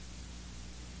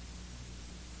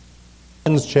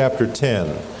Romans chapter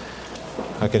 10.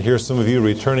 I can hear some of you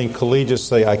returning collegians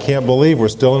say, I can't believe we're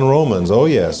still in Romans. Oh,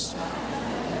 yes.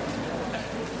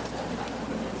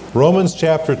 Romans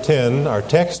chapter 10, our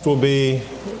text will be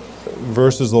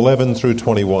verses 11 through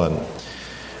 21.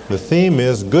 The theme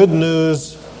is good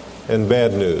news and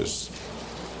bad news.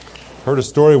 I heard a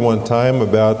story one time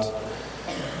about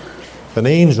an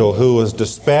angel who was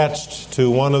dispatched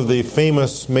to one of the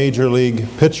famous major league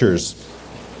pitchers.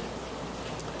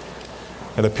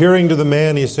 And appearing to the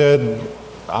man, he said,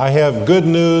 I have good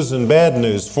news and bad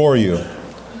news for you.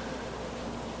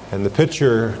 And the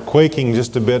pitcher, quaking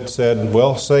just a bit, said,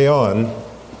 well, say on.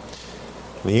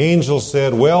 The angel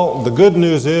said, well, the good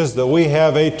news is that we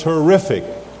have a terrific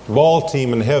ball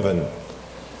team in heaven.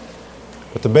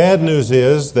 But the bad news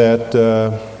is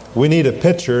that we need a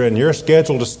pitcher and you're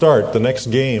scheduled to start the next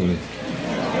game.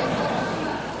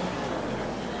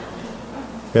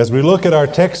 As we look at our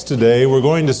text today, we're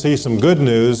going to see some good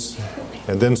news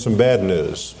and then some bad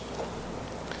news.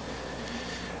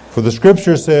 For the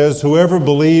Scripture says, whoever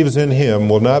believes in him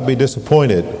will not be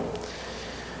disappointed.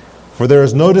 For there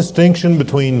is no distinction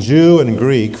between Jew and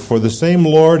Greek, for the same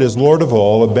Lord is Lord of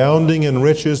all, abounding in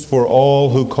riches for all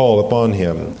who call upon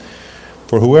him.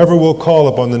 For whoever will call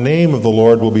upon the name of the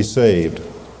Lord will be saved.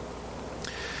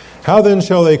 How then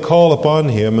shall they call upon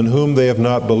him in whom they have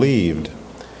not believed?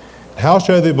 How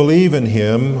shall they believe in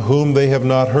him whom they have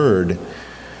not heard?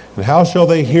 And how shall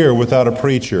they hear without a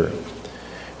preacher?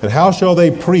 And how shall they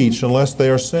preach unless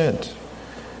they are sent?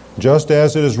 Just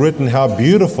as it is written, how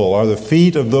beautiful are the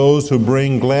feet of those who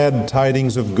bring glad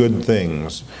tidings of good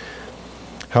things.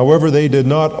 However, they did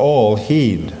not all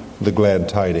heed the glad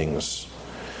tidings.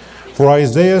 For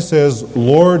Isaiah says,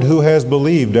 Lord, who has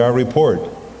believed our report?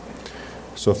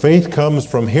 So faith comes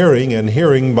from hearing, and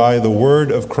hearing by the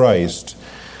word of Christ.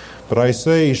 But I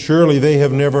say, surely they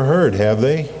have never heard, have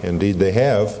they? Indeed they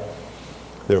have.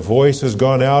 Their voice has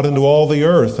gone out into all the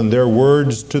earth, and their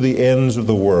words to the ends of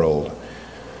the world.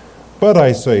 But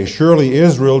I say, surely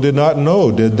Israel did not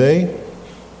know, did they?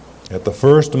 At the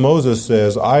first Moses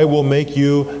says, I will make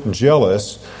you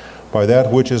jealous by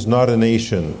that which is not a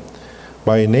nation.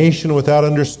 By a nation without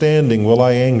understanding will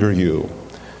I anger you.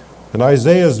 And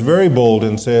Isaiah is very bold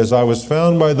and says, I was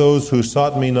found by those who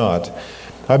sought me not.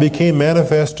 I became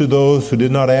manifest to those who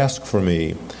did not ask for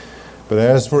me. But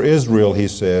as for Israel, he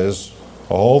says,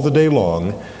 all the day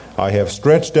long I have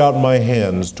stretched out my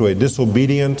hands to a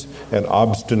disobedient and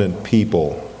obstinate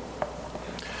people.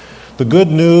 The good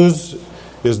news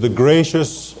is the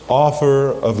gracious offer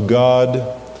of God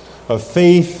of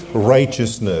faith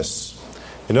righteousness.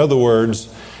 In other words,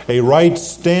 a right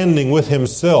standing with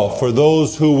himself for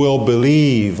those who will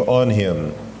believe on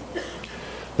him.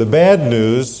 The bad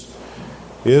news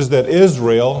is that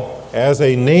Israel, as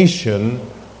a nation,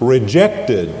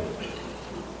 rejected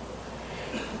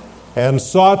and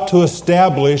sought to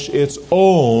establish its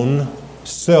own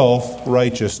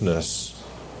self-righteousness,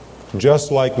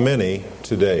 just like many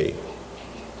today.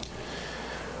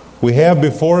 We have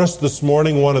before us this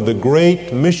morning one of the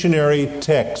great missionary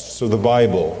texts of the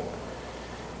Bible,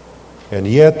 and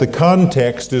yet the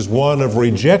context is one of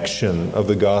rejection of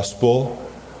the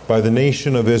gospel by the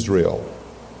nation of Israel.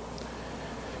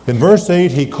 In verse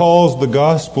 8, he calls the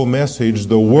gospel message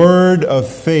the word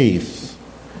of faith.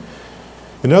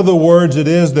 In other words, it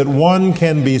is that one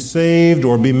can be saved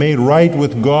or be made right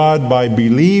with God by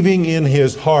believing in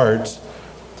his heart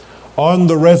on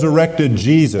the resurrected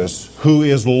Jesus, who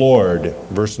is Lord.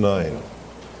 Verse 9.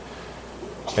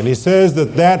 And he says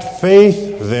that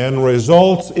faith then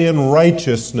results in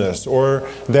righteousness, or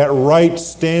that right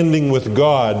standing with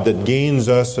God that gains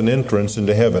us an entrance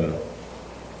into heaven.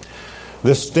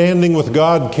 This standing with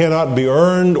God cannot be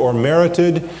earned or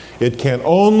merited. It can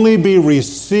only be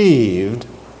received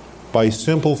by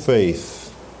simple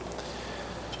faith.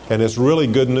 And it's really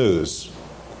good news.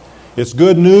 It's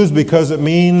good news because it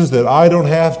means that I don't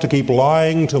have to keep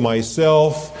lying to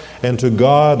myself and to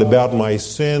God about my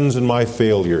sins and my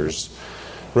failures.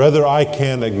 Rather, I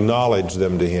can acknowledge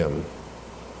them to him.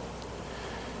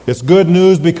 It's good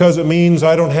news because it means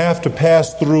I don't have to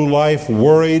pass through life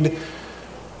worried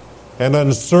and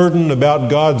uncertain about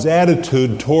God's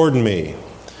attitude toward me.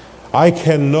 I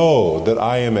can know that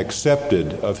I am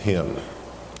accepted of him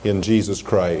in Jesus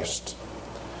Christ.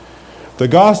 The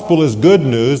gospel is good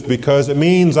news because it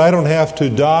means I don't have to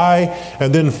die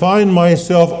and then find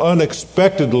myself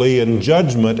unexpectedly in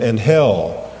judgment and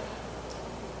hell.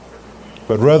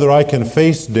 But rather I can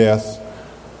face death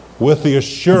with the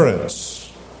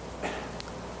assurance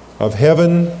of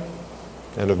heaven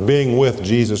and of being with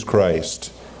Jesus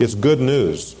Christ. It's good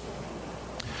news.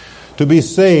 To be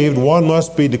saved, one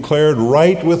must be declared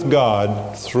right with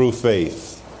God through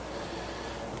faith.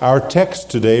 Our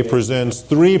text today presents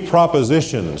three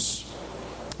propositions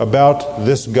about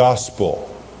this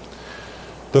gospel.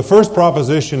 The first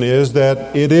proposition is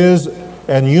that it is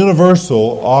an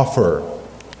universal offer,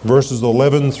 verses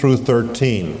 11 through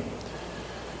 13.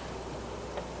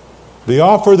 The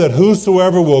offer that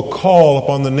whosoever will call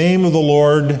upon the name of the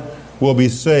Lord will be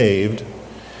saved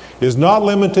is not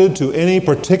limited to any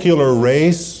particular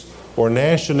race or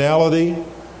nationality,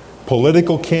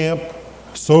 political camp,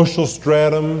 social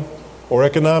stratum, or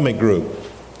economic group,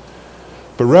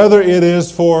 but rather it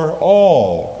is for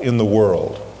all in the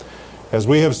world. As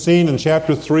we have seen in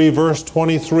chapter 3, verse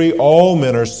 23, all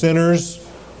men are sinners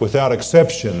without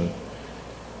exception.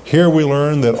 Here we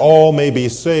learn that all may be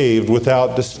saved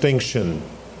without distinction.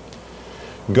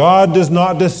 God does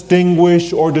not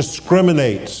distinguish or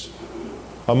discriminate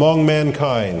among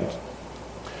mankind.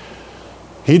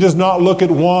 He does not look at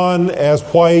one as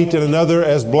white and another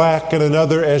as black and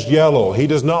another as yellow. He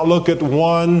does not look at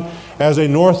one as a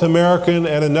North American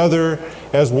and another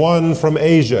as one from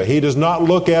Asia. He does not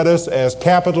look at us as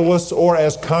capitalists or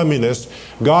as communists.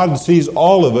 God sees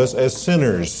all of us as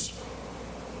sinners.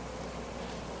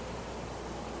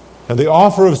 And the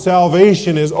offer of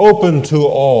salvation is open to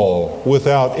all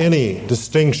without any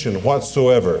distinction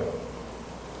whatsoever.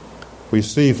 We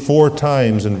see 4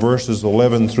 times in verses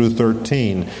 11 through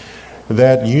 13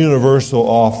 that universal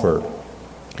offer.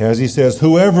 As he says,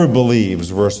 whoever believes,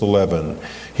 verse 11,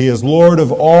 he is Lord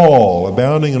of all,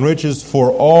 abounding in riches for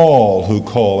all who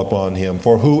call upon him,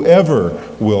 for whoever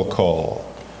will call.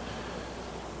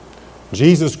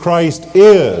 Jesus Christ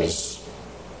is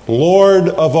Lord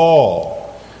of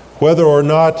all, whether or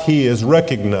not he is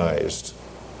recognized.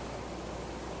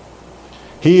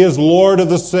 He is Lord of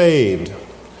the saved.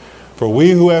 For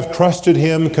we who have trusted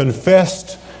him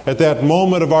confessed at that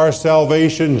moment of our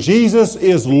salvation, Jesus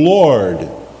is Lord.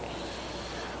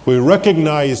 We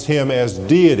recognize him as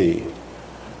deity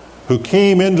who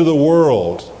came into the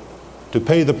world to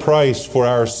pay the price for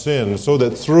our sins so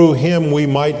that through him we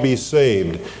might be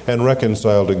saved and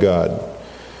reconciled to God.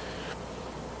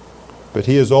 But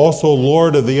he is also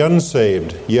Lord of the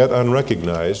unsaved, yet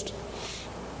unrecognized.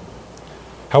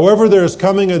 However, there is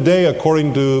coming a day,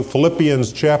 according to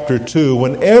Philippians chapter 2,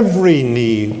 when every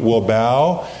knee will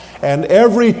bow and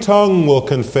every tongue will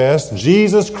confess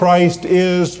Jesus Christ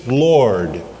is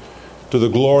Lord, to the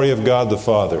glory of God the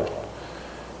Father.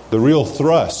 The real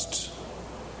thrust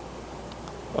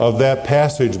of that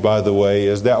passage, by the way,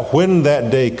 is that when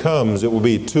that day comes, it will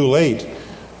be too late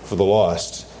for the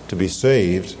lost to be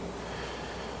saved.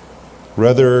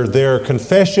 Rather, their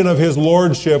confession of his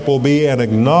lordship will be an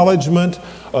acknowledgement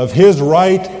of his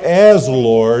right as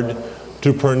Lord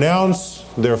to pronounce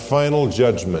their final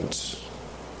judgment.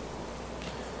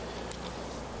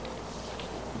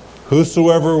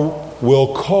 Whosoever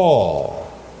will call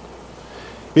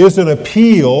is an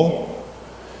appeal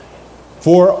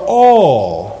for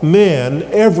all men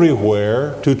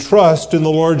everywhere to trust in the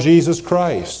Lord Jesus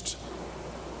Christ.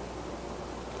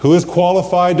 Who is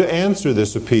qualified to answer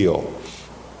this appeal?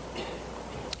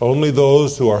 Only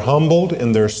those who are humbled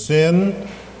in their sin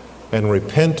and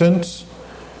repentant,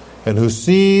 and who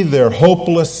see their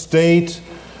hopeless state,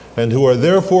 and who are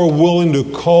therefore willing to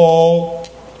call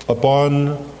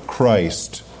upon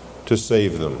Christ to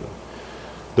save them.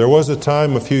 There was a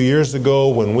time a few years ago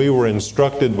when we were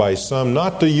instructed by some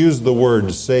not to use the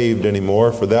word saved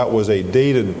anymore, for that was a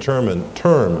dated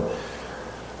term.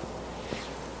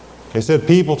 They said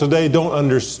people today don't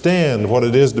understand what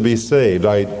it is to be saved.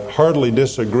 I heartily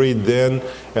disagreed then,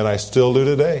 and I still do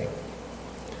today.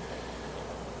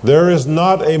 There is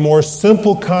not a more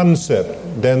simple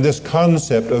concept than this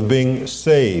concept of being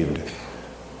saved.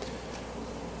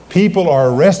 People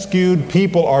are rescued,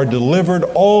 people are delivered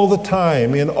all the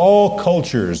time in all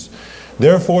cultures.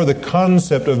 Therefore, the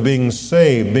concept of being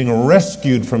saved, being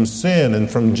rescued from sin and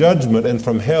from judgment and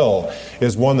from hell,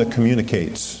 is one that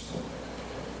communicates.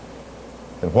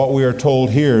 And what we are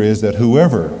told here is that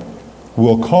whoever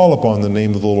will call upon the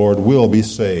name of the Lord will be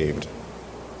saved.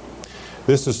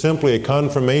 This is simply a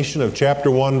confirmation of chapter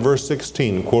 1, verse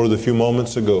 16, quoted a few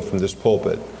moments ago from this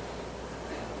pulpit.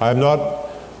 I am not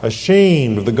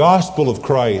ashamed of the gospel of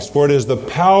Christ, for it is the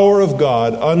power of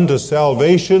God unto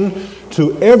salvation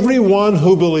to everyone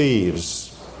who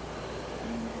believes.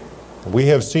 We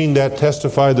have seen that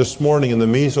testified this morning in the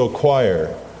Mizo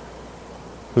choir,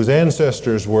 whose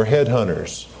ancestors were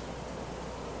headhunters.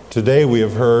 Today we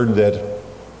have heard that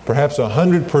perhaps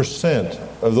 100%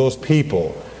 of those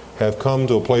people have come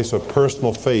to a place of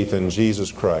personal faith in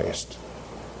Jesus Christ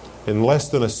in less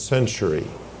than a century.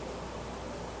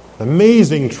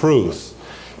 Amazing truth,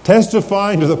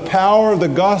 testifying to the power of the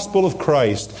gospel of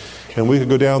Christ. And we could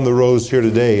go down the rows here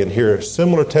today and hear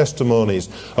similar testimonies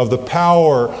of the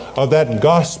power of that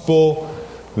gospel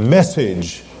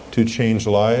message to change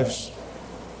lives.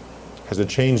 Has it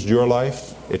changed your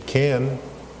life? It can,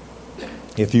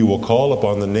 if you will call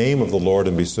upon the name of the Lord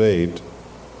and be saved.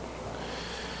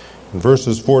 In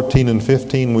verses 14 and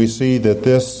 15, we see that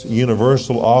this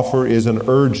universal offer is an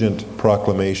urgent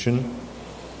proclamation.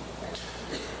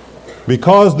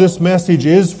 Because this message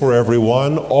is for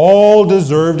everyone, all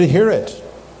deserve to hear it.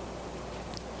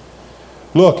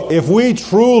 Look, if we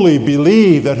truly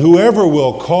believe that whoever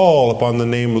will call upon the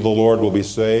name of the Lord will be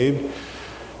saved,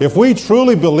 if we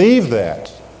truly believe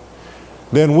that,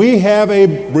 then we have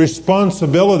a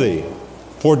responsibility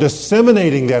for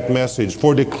disseminating that message,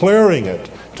 for declaring it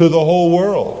to the whole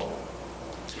world.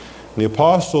 The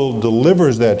apostle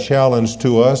delivers that challenge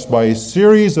to us by a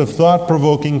series of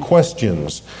thought-provoking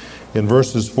questions in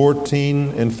verses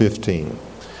 14 and 15.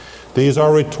 These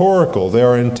are rhetorical. They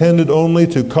are intended only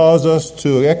to cause us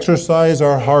to exercise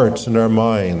our hearts and our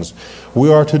minds.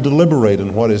 We are to deliberate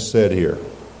in what is said here.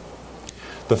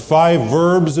 The 5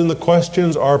 verbs in the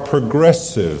questions are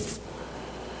progressive.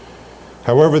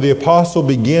 However, the apostle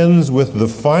begins with the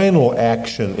final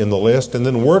action in the list and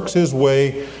then works his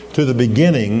way to the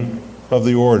beginning of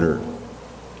the order.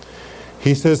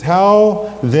 He says,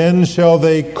 "How then shall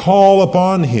they call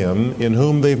upon him in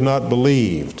whom they've not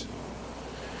believed?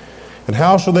 And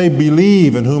how shall they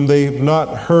believe in whom they've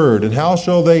not heard? And how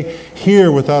shall they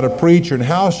hear without a preacher? And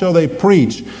how shall they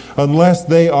preach unless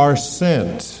they are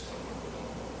sent?"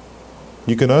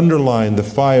 You can underline the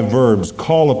 5 verbs: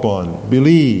 call upon,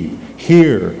 believe,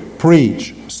 hear,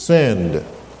 preach, send.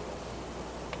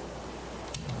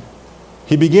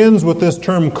 He begins with this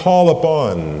term, call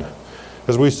upon.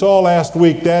 As we saw last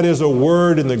week, that is a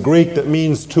word in the Greek that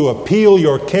means to appeal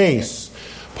your case.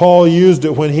 Paul used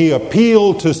it when he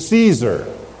appealed to Caesar.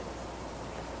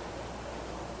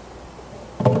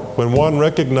 When one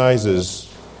recognizes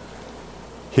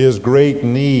his great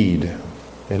need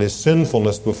and his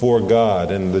sinfulness before God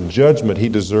and the judgment he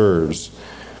deserves,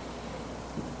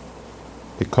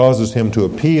 it causes him to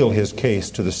appeal his case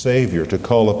to the Savior, to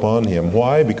call upon him.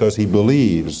 Why? Because he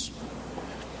believes.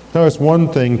 Now, it's one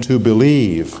thing to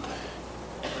believe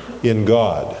in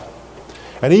God,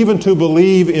 and even to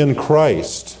believe in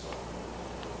Christ.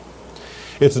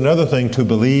 It's another thing to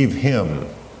believe Him.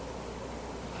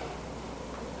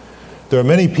 There are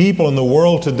many people in the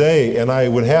world today, and I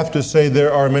would have to say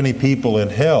there are many people in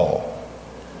hell,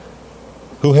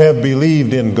 who have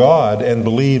believed in God and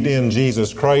believed in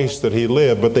Jesus Christ that He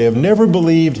lived, but they have never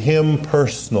believed Him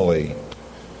personally.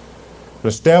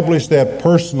 Establish that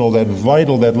personal, that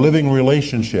vital, that living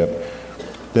relationship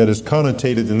that is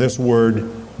connotated in this word,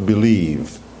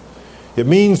 believe. It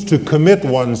means to commit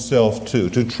oneself to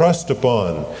trust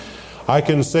upon. I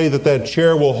can say that that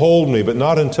chair will hold me, but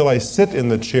not until I sit in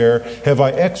the chair have I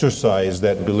exercised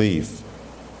that belief.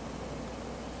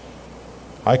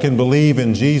 I can believe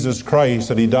in Jesus Christ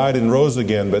that He died and rose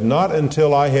again, but not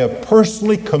until I have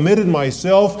personally committed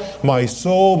myself, my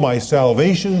soul, my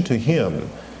salvation to Him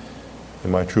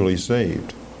am I truly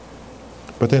saved.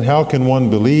 But then how can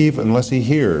one believe unless he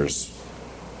hears?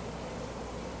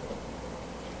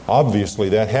 Obviously,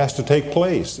 that has to take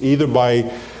place, either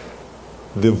by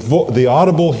the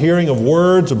audible hearing of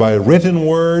words or by written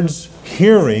words,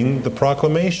 hearing the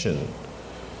proclamation.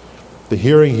 The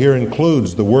hearing here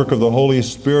includes the work of the Holy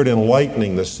Spirit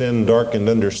enlightening the sin-darkened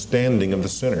understanding of the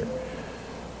sinner.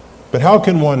 But how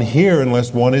can one hear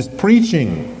unless one is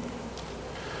preaching?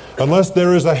 Unless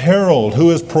there is a herald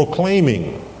who is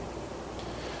proclaiming.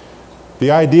 The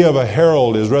idea of a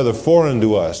herald is rather foreign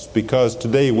to us because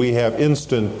today we have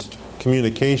instant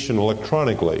communication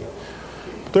electronically.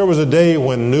 But there was a day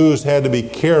when news had to be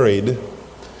carried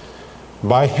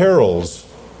by heralds,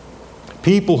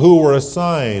 people who were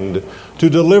assigned to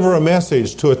deliver a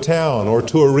message to a town or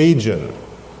to a region.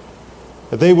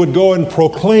 They would go and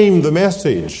proclaim the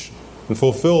message and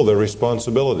fulfill their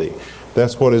responsibility.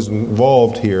 That's what is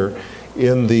involved here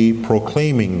in the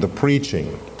proclaiming, the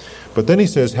preaching. But then he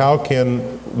says, how can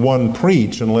one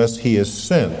preach unless he is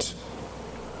sent?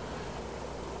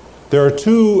 There are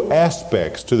 2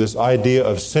 aspects to this idea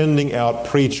of sending out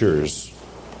preachers.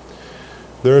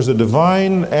 There is a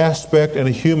divine aspect and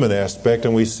a human aspect,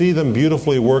 and we see them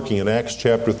beautifully working in Acts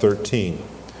chapter 13,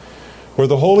 where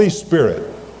the Holy Spirit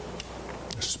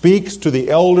speaks to the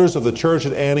elders of the church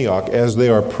at Antioch as they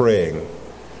are praying.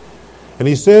 And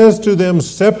he says to them,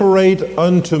 "Separate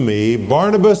unto me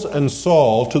Barnabas and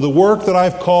Saul to the work that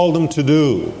I've called them to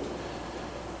do."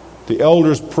 The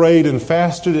elders prayed and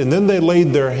fasted, and then they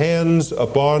laid their hands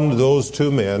upon those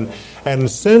two men and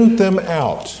sent them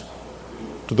out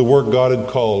to the work God had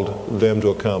called them to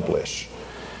accomplish.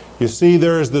 You see,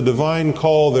 there is the divine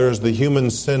call, there is the human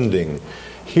sending.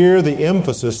 Here the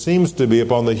emphasis seems to be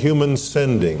upon the human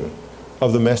sending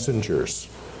of the messengers.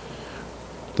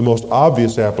 The most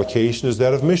obvious application is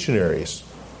that of missionaries.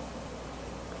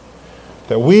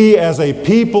 That we as a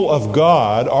people of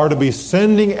God are to be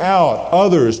sending out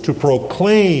others to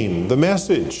proclaim the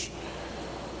message.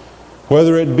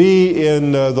 Whether it be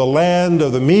in the land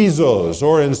of the Mezos,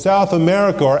 or in South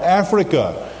America or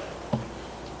Africa,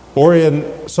 or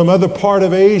in some other part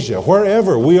of Asia,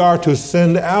 wherever, we are to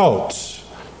send out.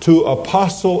 To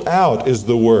apostle out is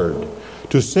the word.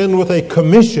 To send with a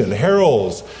commission,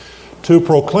 heralds, to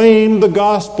proclaim the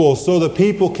gospel so the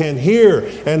people can hear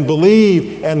and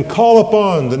believe and call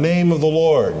upon the name of the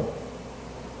Lord.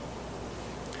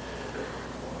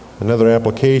 Another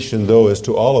application, though, is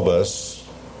to all of us,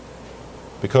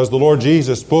 because the Lord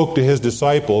Jesus spoke to his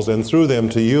disciples and through them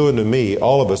to you and to me,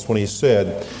 all of us, when he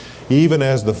said, "Even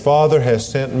as the Father has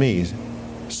sent me,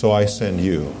 so I send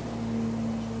you."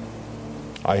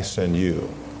 I send you.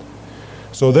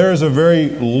 So there is a very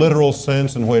literal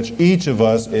sense in which each of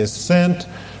us is sent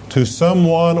to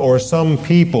someone or some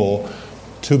people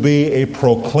to be a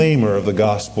proclaimer of the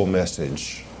gospel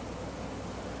message.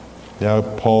 Now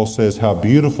Paul says, how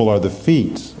beautiful are the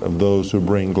feet of those who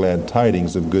bring glad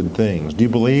tidings of good things. Do you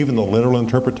believe in the literal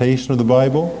interpretation of the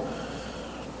Bible?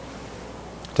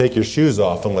 Take your shoes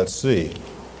off and let's see.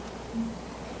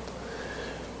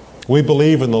 We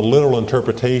believe in the literal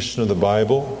interpretation of the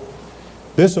Bible.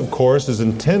 This, of course, is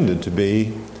intended to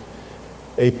be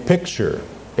a picture,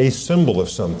 a symbol of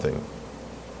something.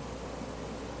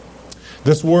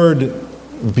 This word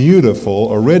beautiful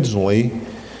originally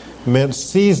meant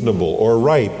seasonable or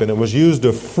ripe, and it was used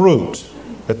of fruit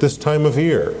at this time of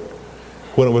year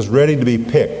when it was ready to be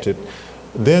picked. It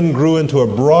then grew into a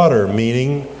broader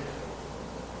meaning,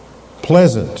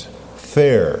 pleasant,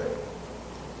 fair.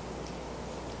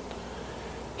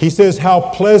 He says, how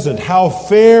pleasant, how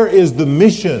fair is the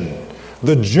mission,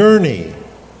 the journey.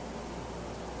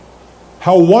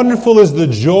 How wonderful is the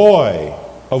joy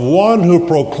of one who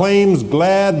proclaims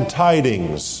glad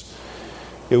tidings.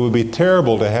 It would be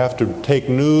terrible to have to take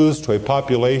news to a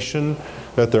population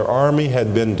that their army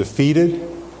had been defeated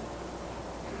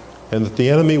and that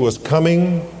the enemy was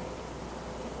coming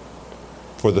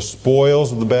for the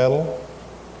spoils of the battle.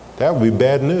 That would be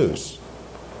bad news.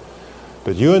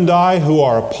 But you and I, who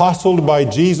are apostled by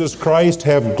Jesus Christ,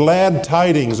 have glad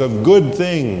tidings of good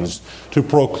things to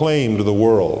proclaim to the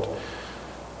world.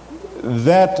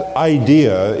 That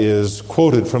idea is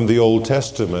quoted from the Old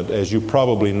Testament, as you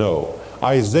probably know.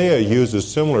 Isaiah uses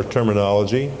similar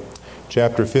terminology,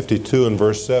 chapter 52 and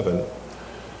verse 7,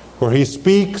 where he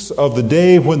speaks of the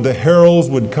day when the heralds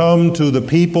would come to the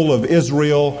people of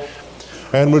Israel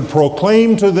and would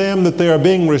proclaim to them that they are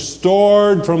being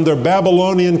restored from their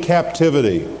Babylonian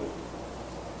captivity.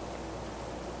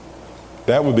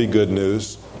 That would be good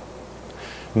news.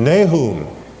 Nahum,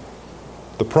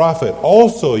 the prophet,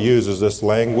 also uses this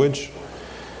language.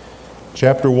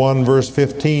 Chapter 1, verse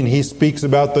 15, he speaks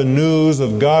about the news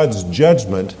of God's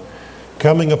judgment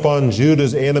coming upon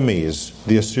Judah's enemies,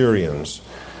 the Assyrians.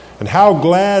 And how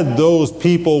glad those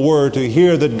people were to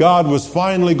hear that God was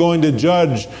finally going to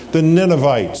judge the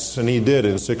Ninevites, and he did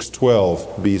in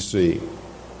 612 BC.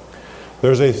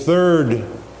 There's a third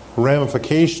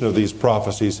ramification of these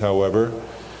prophecies, however,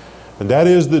 and that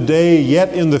is the day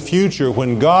yet in the future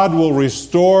when God will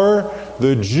restore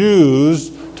the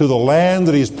Jews to the land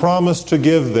that he's promised to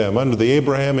give them under the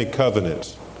Abrahamic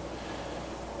covenant.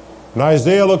 And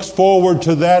Isaiah looks forward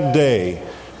to that day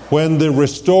when the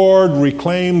restored,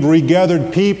 reclaimed,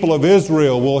 regathered people of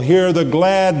Israel will hear the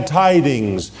glad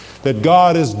tidings that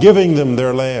God is giving them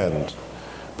their land.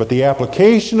 But the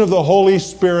application of the Holy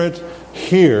Spirit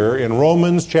here in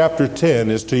Romans chapter 10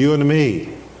 is to you and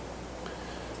me.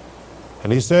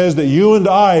 And he says that you and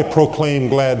I proclaim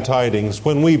glad tidings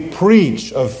when we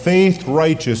preach of faith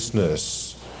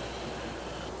righteousness.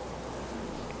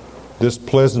 This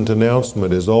pleasant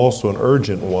announcement is also an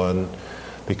urgent one,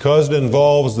 because it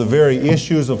involves the very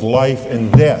issues of life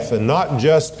and death, and not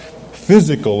just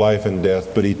physical life and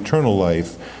death, but eternal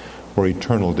life or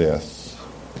eternal death.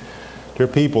 Dear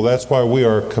people, that's why we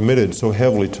are committed so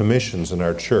heavily to missions in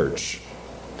our church.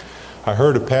 I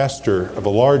heard a pastor of a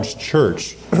large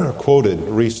church quoted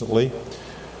recently.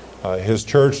 His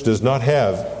church does not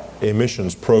have a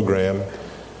missions program.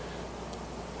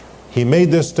 He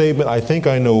made this statement. I think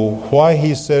I know why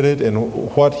he said it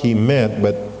and what he meant,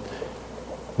 but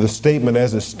the statement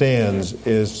as it stands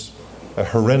is a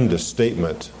horrendous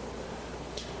statement.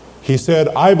 He said,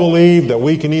 I believe that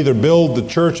we can either build the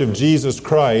Church of Jesus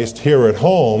Christ here at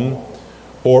home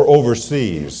or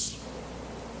overseas.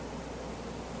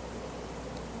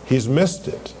 He's missed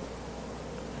it.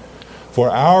 For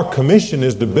our commission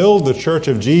is to build the Church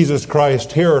of Jesus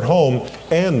Christ here at home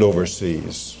and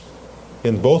overseas,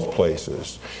 in both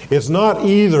places. It's not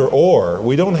either or.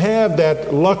 We don't have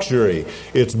that luxury.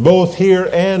 It's both here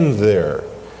and there.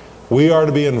 We are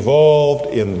to be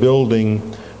involved in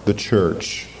building the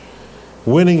church,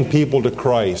 winning people to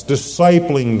Christ,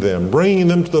 discipling them, bringing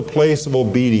them to the place of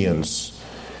obedience,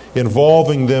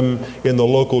 involving them in the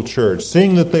local church,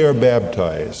 seeing that they are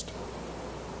baptized.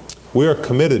 We are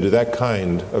committed to that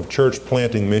kind of church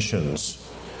planting missions.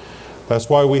 That's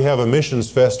why we have a missions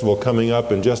festival coming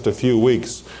up in just a few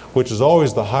weeks, which is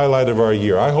always the highlight of our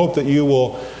year. I hope that you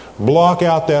will block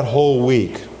out that whole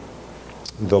week,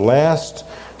 the last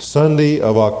Sunday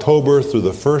of October through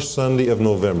the first Sunday of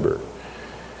November.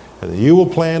 And you will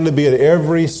plan to be at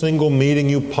every single meeting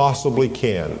you possibly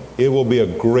can. It will be a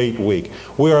great week.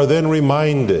 We are then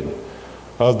reminded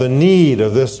of the need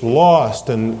of this lost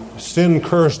and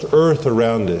sin-cursed earth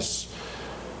around us.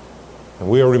 And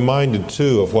we are reminded,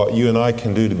 too, of what you and I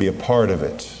can do to be a part of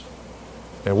it.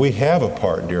 And we have a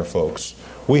part, dear folks.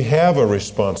 We have a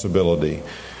responsibility.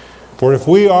 For if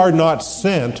we are not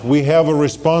sent, we have a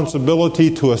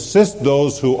responsibility to assist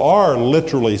those who are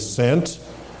literally sent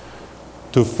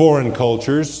to foreign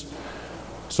cultures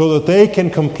so that they can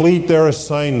complete their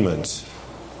assignments.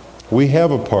 We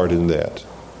have a part in that.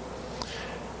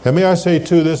 And may I say,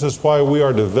 too, this is why we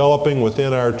are developing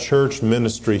within our church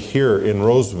ministry here in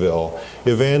Roseville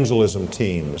evangelism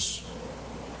teams.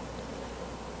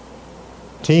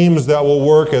 Teams that will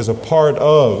work as a part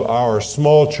of our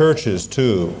small churches,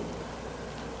 too,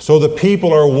 so the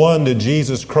people are won to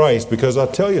Jesus Christ. Because I'll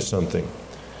tell you something.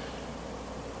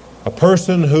 A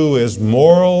person who is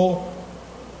moral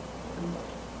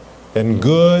and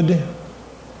good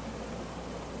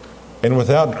and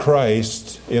without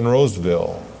Christ in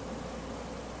Roseville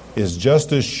is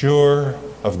just as sure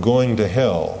of going to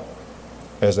hell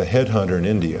as a headhunter in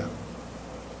India.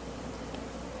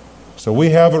 So we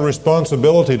have a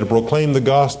responsibility to proclaim the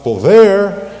gospel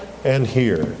there and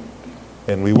here,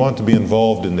 and we want to be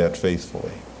involved in that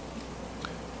faithfully.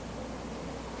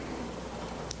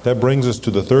 That brings us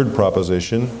to the third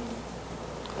proposition.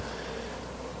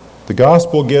 The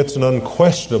gospel gets an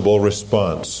unquestionable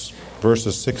response,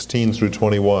 verses 16 through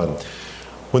 21.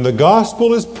 When the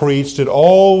gospel is preached, it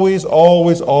always,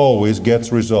 always, always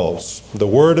gets results. The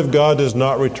word of God does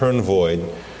not return void,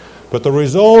 but the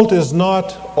result is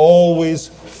not always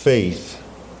faith.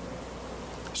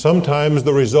 Sometimes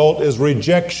the result is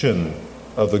rejection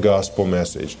of the gospel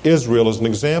message. Israel is an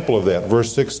example of that.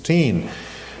 Verse 16.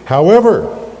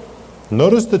 However,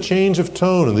 notice the change of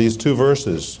tone in these two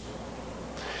verses.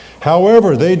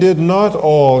 However, they did not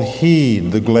all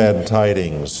heed the glad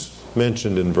tidings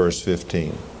mentioned in verse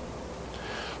 15.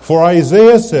 For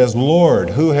Isaiah says, Lord,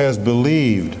 who has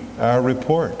believed our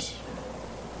report?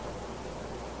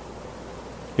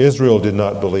 Israel did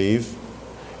not believe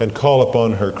and call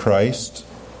upon her Christ.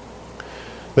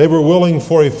 They were willing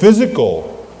for a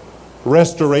physical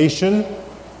restoration,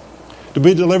 to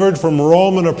be delivered from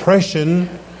Roman oppression,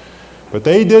 but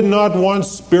they did not want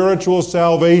spiritual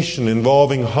salvation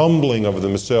involving humbling of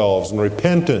themselves and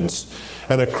repentance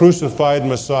and a crucified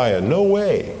Messiah. No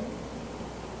way.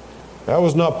 That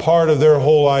was not part of their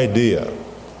whole idea.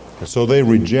 And so they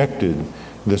rejected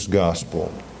this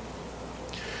gospel.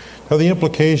 Now the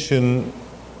implication,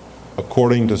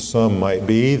 according to some, might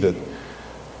be that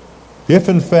if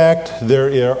in fact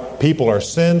people are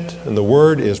sent and the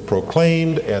word is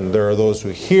proclaimed and there are those who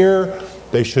hear,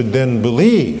 they should then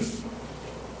believe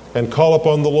and call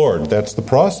upon the Lord. That's the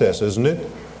process, isn't it?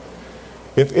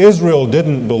 If Israel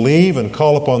didn't believe and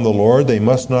call upon the Lord, they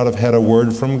must not have had a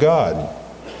word from God.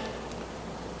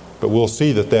 But we'll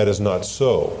see that that is not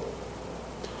so.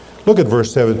 Look at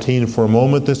verse 17 for a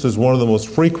moment. This is one of the most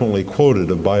frequently quoted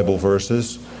of Bible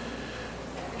verses.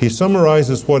 He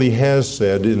summarizes what he has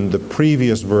said in the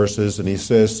previous verses, and he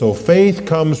says, so faith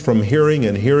comes from hearing,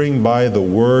 and hearing by the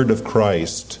word of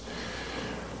Christ.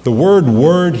 The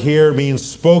word here means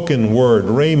spoken word,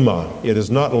 rhema. It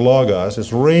is not logos,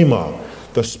 it's rhema,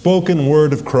 the spoken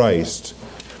word of Christ.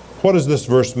 What does this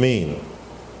verse mean?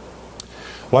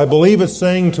 Well, I believe it's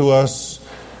saying to us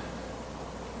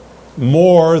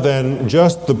more than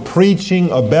just the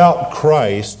preaching about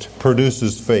Christ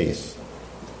produces faith.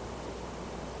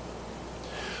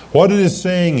 What it is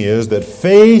saying is that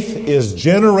faith is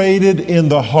generated in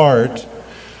the heart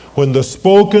when the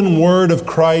spoken word of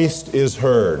Christ is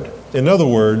heard. In other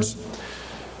words,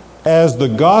 as the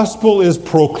gospel is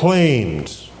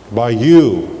proclaimed by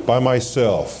you, by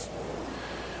myself,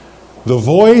 the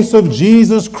voice of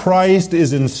Jesus Christ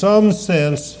is in some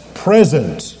sense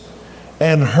present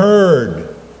and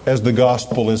heard as the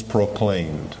gospel is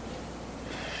proclaimed.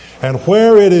 And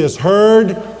where it is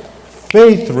heard,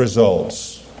 faith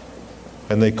results,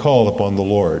 and they call upon the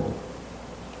Lord.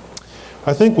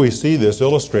 I think we see this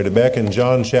illustrated back in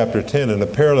John chapter 10 in a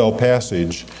parallel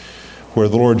passage where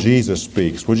the Lord Jesus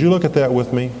speaks. Would you look at that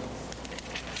with me?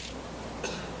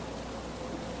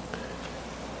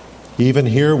 Even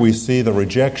here we see the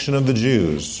rejection of the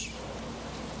Jews.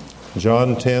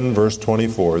 John 10, verse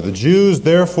 24. The Jews,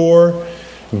 therefore,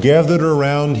 gathered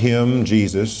around him,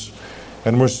 Jesus,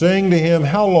 and were saying to him,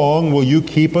 "How long will you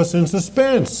keep us in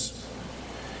suspense?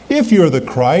 If you're the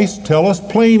Christ, tell us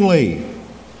plainly."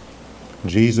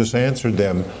 Jesus answered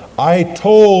them, "I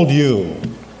told you,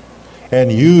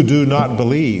 and you do not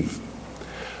believe.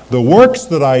 The works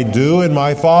that I do in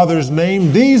my Father's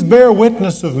name, these bear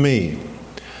witness of me.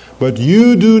 But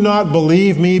you do not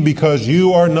believe me because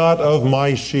you are not of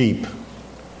my sheep.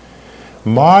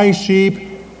 My sheep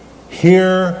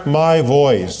hear my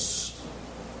voice,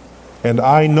 and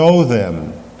I know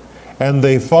them, and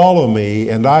they follow me,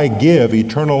 and I give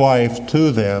eternal life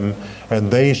to them, and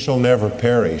they shall never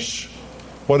perish."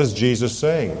 What is Jesus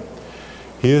saying?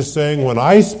 He is saying, when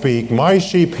I speak, my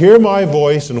sheep hear my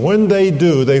voice, and when they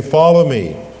do, they follow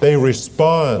me. They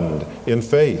respond in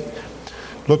faith.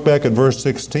 Look back at verse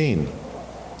 16.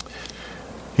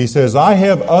 He says, "I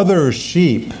have other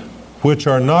sheep which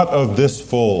are not of this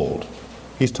fold."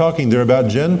 He's talking there about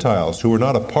Gentiles who were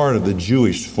not a part of the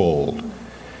Jewish fold.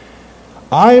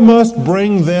 "I must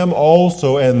bring them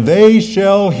also, and they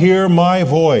shall hear my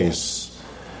voice,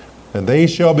 and they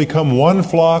shall become one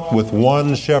flock with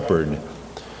one shepherd."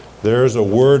 There's a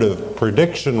word of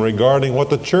prediction regarding what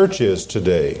the church is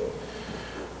today.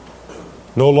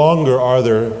 No longer are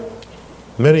there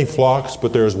many flocks,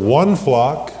 but there's one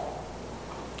flock,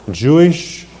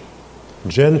 Jewish,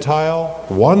 Gentile,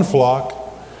 one flock,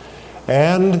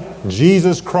 and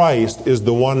Jesus Christ is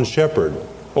the one shepherd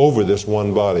over this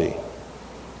one body.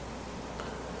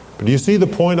 But do you see the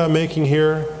point I'm making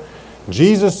here?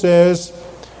 Jesus says,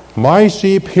 "My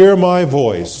sheep hear my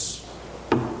voice,"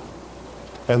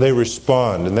 and they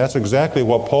respond. And that's exactly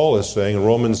what Paul is saying in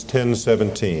Romans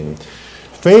 10:17.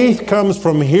 Faith comes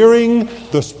from hearing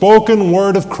the spoken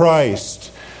word of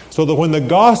Christ. So that when the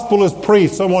gospel is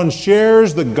preached, someone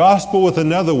shares the gospel with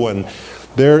another one,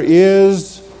 there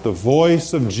is the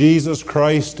voice of Jesus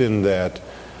Christ in that,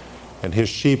 and his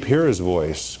sheep hear his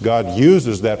voice. God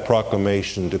uses that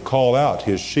proclamation to call out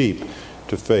his sheep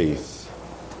to faith.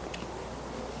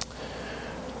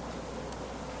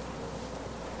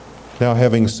 Now,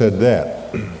 having said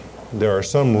that, there are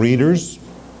some readers,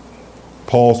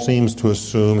 Paul seems to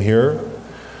assume here,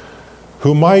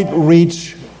 who might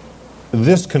reach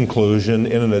this conclusion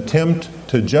in an attempt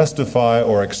to justify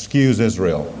or excuse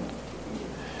Israel.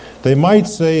 They might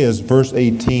say, as verse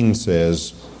 18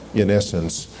 says, in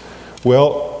essence,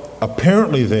 well,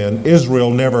 apparently then Israel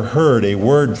never heard a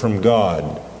word from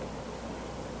God.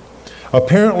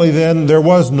 Apparently then there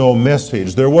was no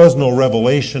message, there was no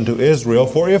revelation to Israel,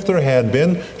 for if there had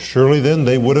been, surely then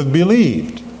they would have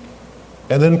believed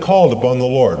and then called upon the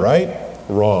Lord, right?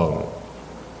 Wrong.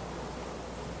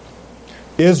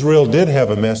 Israel did have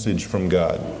a message from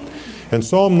God. And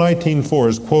Psalm 19:4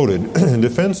 is quoted in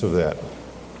defense of that.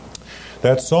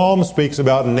 That psalm speaks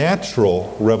about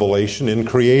natural revelation in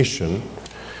creation,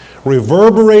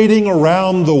 reverberating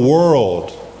around the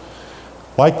world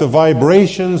like the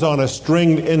vibrations on a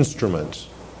stringed instrument.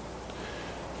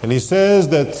 And he says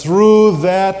that through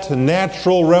that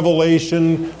natural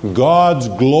revelation, God's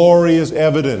glory is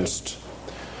evidenced.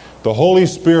 The Holy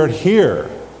Spirit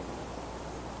here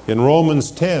in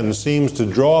Romans 10 seems to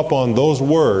draw upon those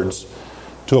words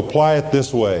to apply it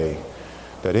this way,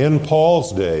 that in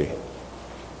Paul's day,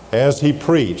 as he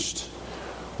preached,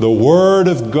 the Word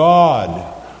of God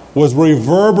was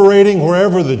reverberating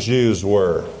wherever the Jews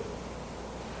were.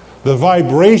 The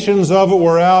vibrations of it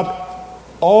were out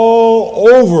all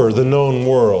over the known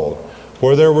world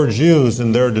where there were Jews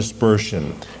in their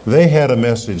dispersion. They had a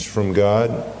message from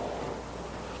God.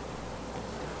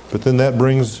 But then that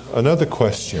brings another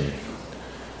question.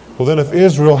 Well, then if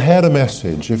Israel had a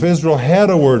message, if Israel had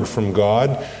a word from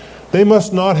God, they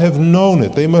must not have known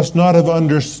it. They must not have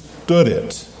understood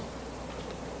it.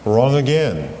 Wrong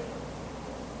again.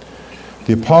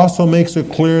 The apostle makes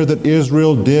it clear that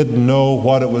Israel did know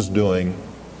what it was doing.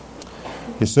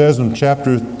 He says in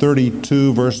chapter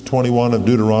 32, verse 21 of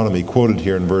Deuteronomy, quoted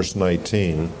here in verse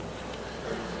 19,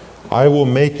 I will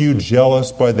make you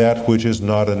jealous by that which is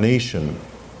not a nation.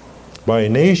 By a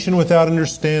nation without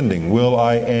understanding will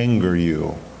I anger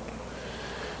you.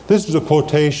 This is a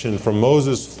quotation from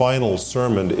Moses' final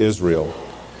sermon to Israel.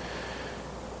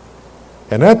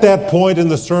 And at that point in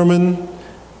the sermon,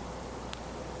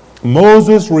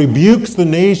 Moses rebukes the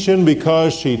nation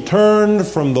because she turned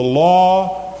from the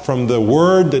law, from the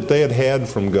word that they had had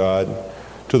from God,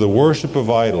 to the worship of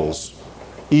idols,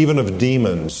 even of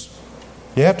demons.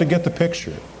 You have to get the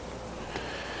picture.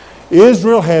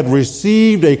 Israel had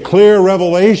received a clear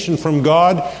revelation from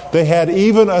God. They had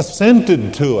even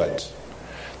assented to it.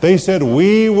 They said,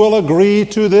 we will agree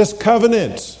to this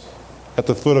covenant at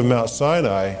the foot of Mount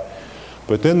Sinai.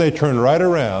 But then they turned right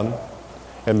around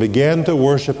and began to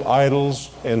worship idols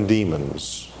and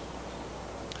demons.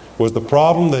 Was the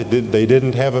problem that they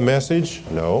didn't have a message?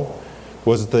 No.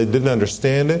 Was it they didn't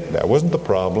understand it? That wasn't the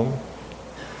problem.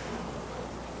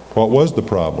 What was the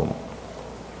problem?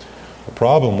 The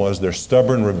problem was their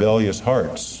stubborn, rebellious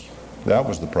hearts. That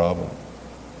was the problem.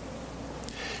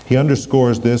 He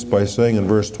underscores this by saying in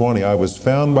verse 20, I was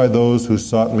found by those who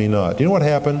sought me not. You know what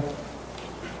happened?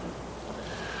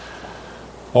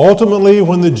 Ultimately,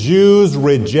 when the Jews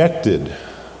rejected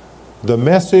the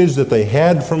message that they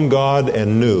had from God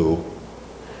and knew,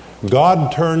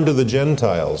 God turned to the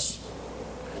Gentiles.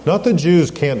 Not the Jews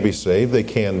can't be saved, they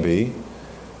can be.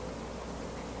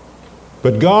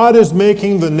 But God is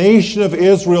making the nation of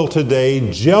Israel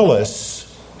today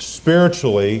jealous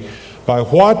spiritually by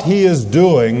what He is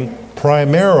doing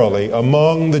primarily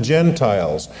among the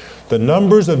Gentiles. The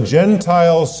numbers of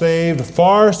Gentiles saved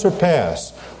far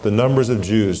surpass the numbers of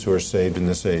Jews who are saved in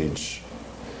this age.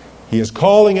 He is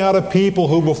calling out a people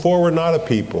who before were not a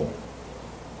people,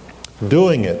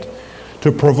 doing it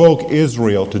to provoke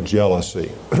Israel to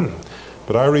jealousy.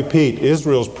 But I repeat,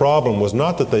 Israel's problem was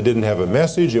not that they didn't have a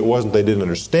message, it wasn't they didn't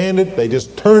understand it, they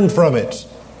just turned from it.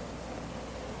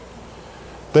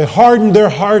 They hardened their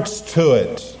hearts to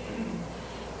it.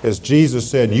 As Jesus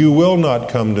said, you will not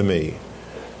come to me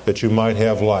that you might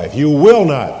have life. You will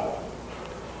not.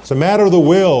 It's a matter of the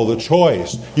will, the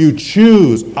choice. You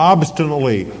choose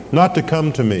obstinately not to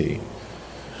come to me.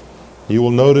 You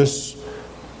will notice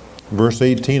verse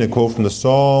 18, a quote from the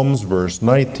Psalms. Verse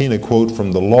 19, a quote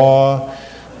from the law.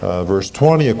 Verse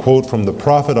 20, a quote from the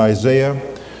prophet Isaiah.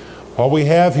 What we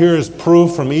have here is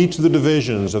proof from each of the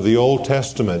divisions of the Old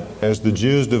Testament as the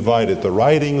Jews divided the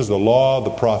writings, the law,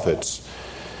 the prophets.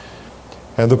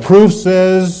 And the proof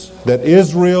says that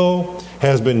Israel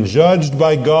has been judged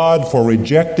by God for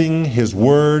rejecting His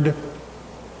word,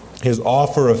 His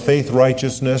offer of faith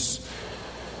righteousness.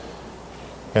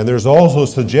 And there's also a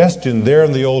suggestion there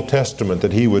in the Old Testament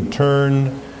that He would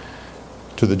turn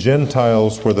to the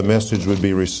Gentiles where the message would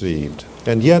be received.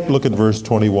 And yet, look at verse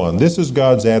 21. This is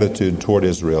God's attitude toward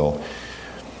Israel.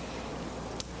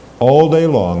 All day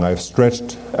long I've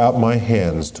stretched out my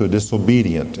hands to a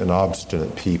disobedient and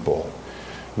obstinate people.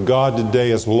 God today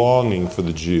is longing for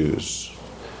the Jews,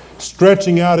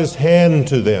 stretching out His hand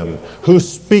to them who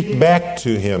speak back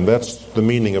to Him. That's the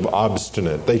meaning of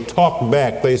obstinate. They talk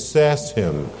back, they sass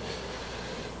Him.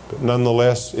 But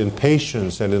nonetheless, in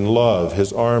patience and in love,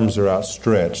 His arms are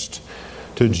outstretched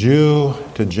to Jew,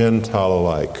 to Gentile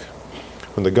alike.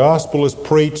 When the gospel is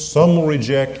preached, some will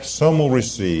reject, some will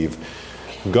receive.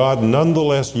 God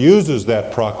nonetheless uses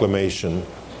that proclamation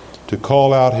to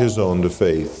call out His own to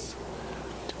faith.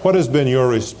 What has been your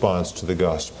response to the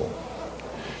gospel?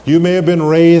 You may have been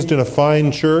raised in a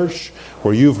fine church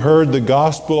where you've heard the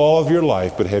gospel all of your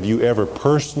life, but have you ever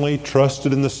personally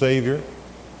trusted in the Savior?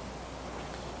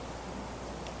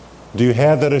 Do you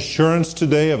have that assurance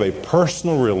today of a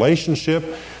personal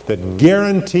relationship that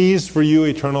guarantees for you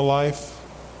eternal life?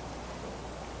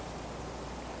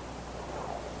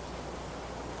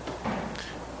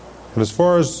 And as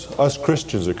far as us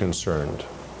Christians are concerned,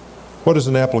 what is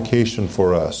an application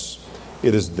for us?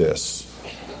 It is this.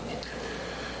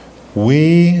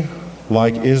 We,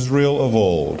 like Israel of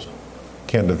old,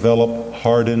 can develop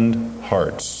hardened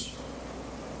hearts.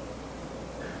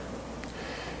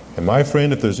 And my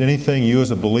friend, if there's anything you as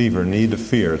a believer need to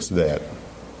fear, it's that.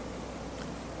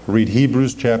 Read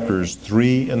Hebrews chapters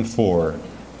 3 and 4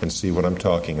 and see what I'm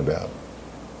talking about.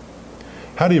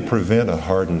 How do you prevent a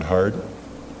hardened heart?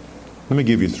 Let me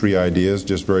give you 3 ideas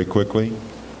just very quickly.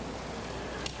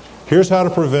 Here's how to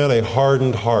prevent a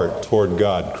hardened heart toward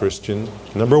God, Christian.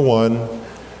 Number 1,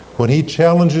 when He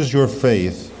challenges your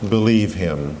faith, believe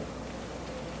Him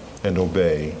and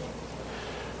obey.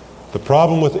 The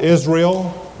problem with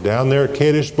Israel down there at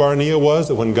Kadesh Barnea was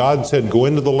that when God said, go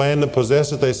into the land and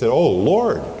possess it, they said, oh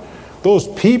Lord, those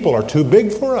people are too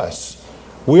big for us.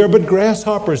 We are but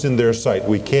grasshoppers in their sight.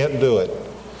 We can't do it.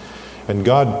 And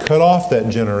God cut off that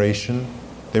generation.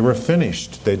 They were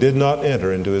finished. They did not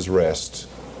enter into his rest.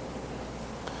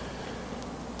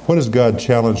 What is God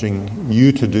challenging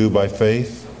you to do by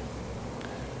faith?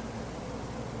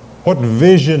 What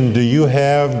vision do you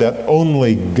have that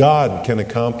only God can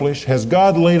accomplish? Has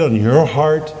God laid on your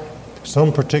heart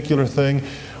some particular thing?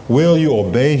 Will you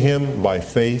obey him by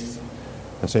faith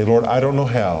and say, Lord, I don't know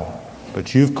how,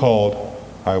 but you've called,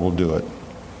 I will do it.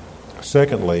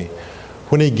 Secondly,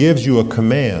 when he gives you a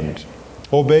command,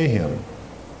 obey him.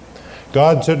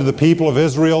 God said to the people of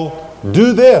Israel,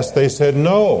 do this. They said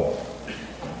no.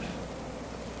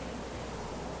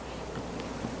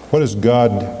 What is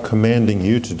God commanding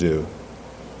you to do?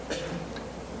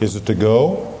 Is it to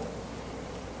go?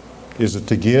 Is it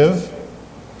to give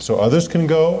so others can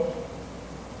go?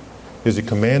 Is he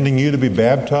commanding you to be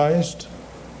baptized?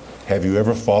 Have you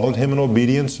ever followed him in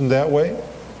obedience in that way?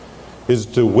 Is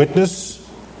it to witness,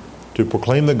 to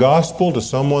proclaim the gospel to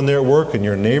someone there at work in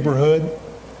your neighborhood?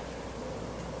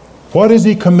 What is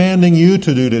he commanding you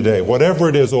to do today? Whatever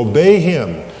it is, obey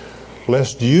him,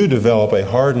 lest you develop a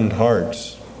hardened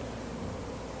heart.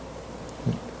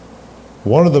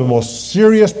 One of the most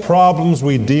serious problems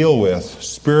we deal with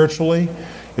spiritually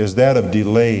is that of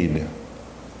delayed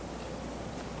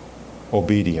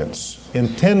obedience,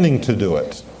 intending to do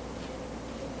it,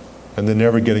 and then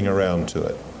never getting around to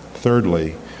it.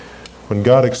 Thirdly, when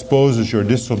God exposes your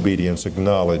disobedience,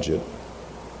 acknowledge it.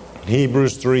 In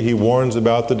Hebrews 3, he warns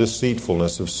about the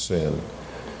deceitfulness of sin.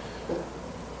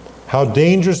 How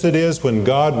dangerous it is when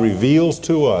God reveals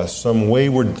to us some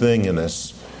wayward thing in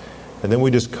us, and then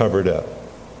we just cover it up.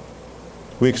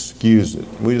 We excuse it.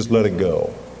 We just let it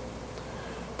go.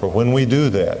 For when we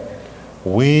do that,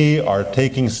 we are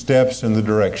taking steps in the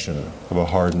direction of a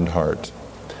hardened heart.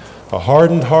 A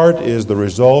hardened heart is the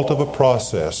result of a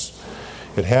process.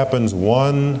 It happens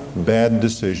one bad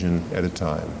decision at a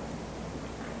time.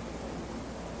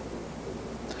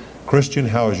 Christian,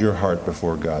 how is your heart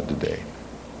before God today?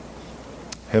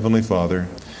 Heavenly Father,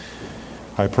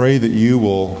 I pray that you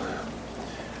will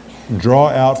draw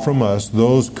out from us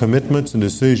those commitments and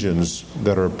decisions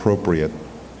that are appropriate.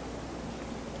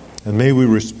 And may we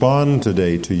respond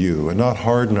today to you and not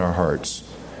harden our hearts,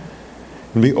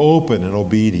 and be open and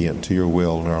obedient to your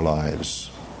will in our lives.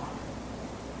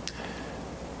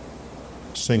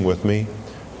 Sing with me.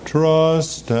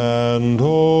 Trust and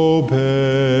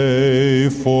obey,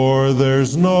 for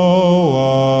there's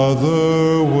no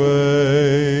other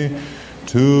way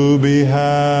to be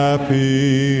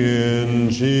happy in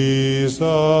Jesus,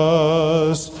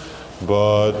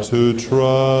 but to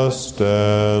trust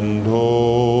and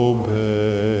obey.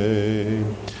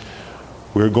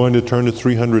 We're going to turn to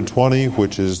 320,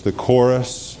 which is the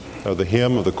chorus, or the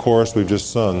hymn of the chorus we've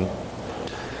just sung.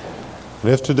 And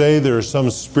if today there is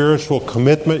some spiritual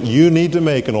commitment you need to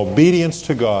make in obedience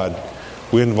to God,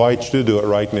 we invite you to do it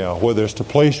right now. Whether it's to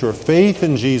place your faith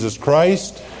in Jesus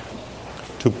Christ,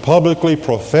 to publicly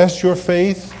profess your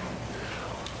faith,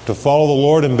 to follow the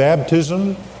Lord in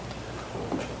baptism,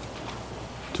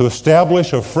 to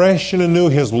establish afresh and anew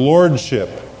his lordship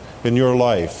in your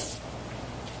life,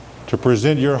 to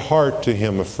present your heart to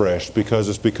him afresh because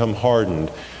it's become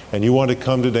hardened, and you want to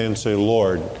come today and say,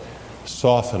 Lord,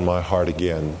 soften my heart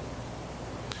again.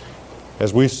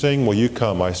 As we sing, will you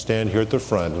come? I stand here at the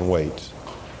front and wait.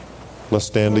 Let's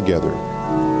stand together.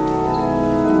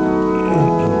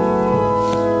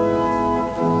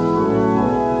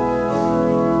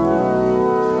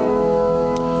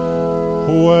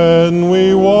 When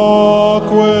we walk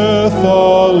with the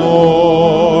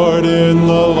Lord in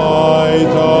the light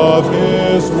of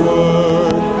his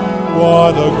word,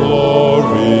 what a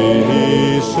glory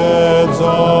he sheds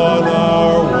on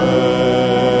our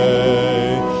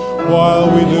way. While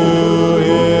we do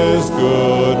his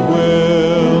good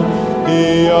will,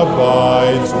 he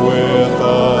abides with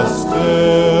us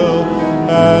still,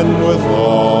 and with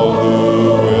all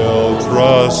who will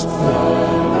trust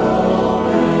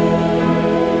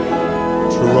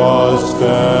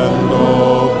and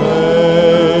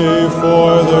obey,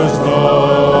 for there's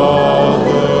no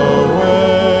other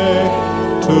way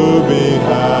to be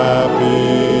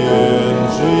happy in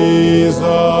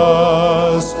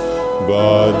Jesus,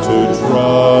 but to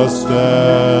trust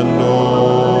and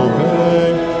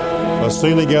obey. Let's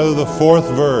sing together the fourth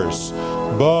verse.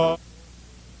 But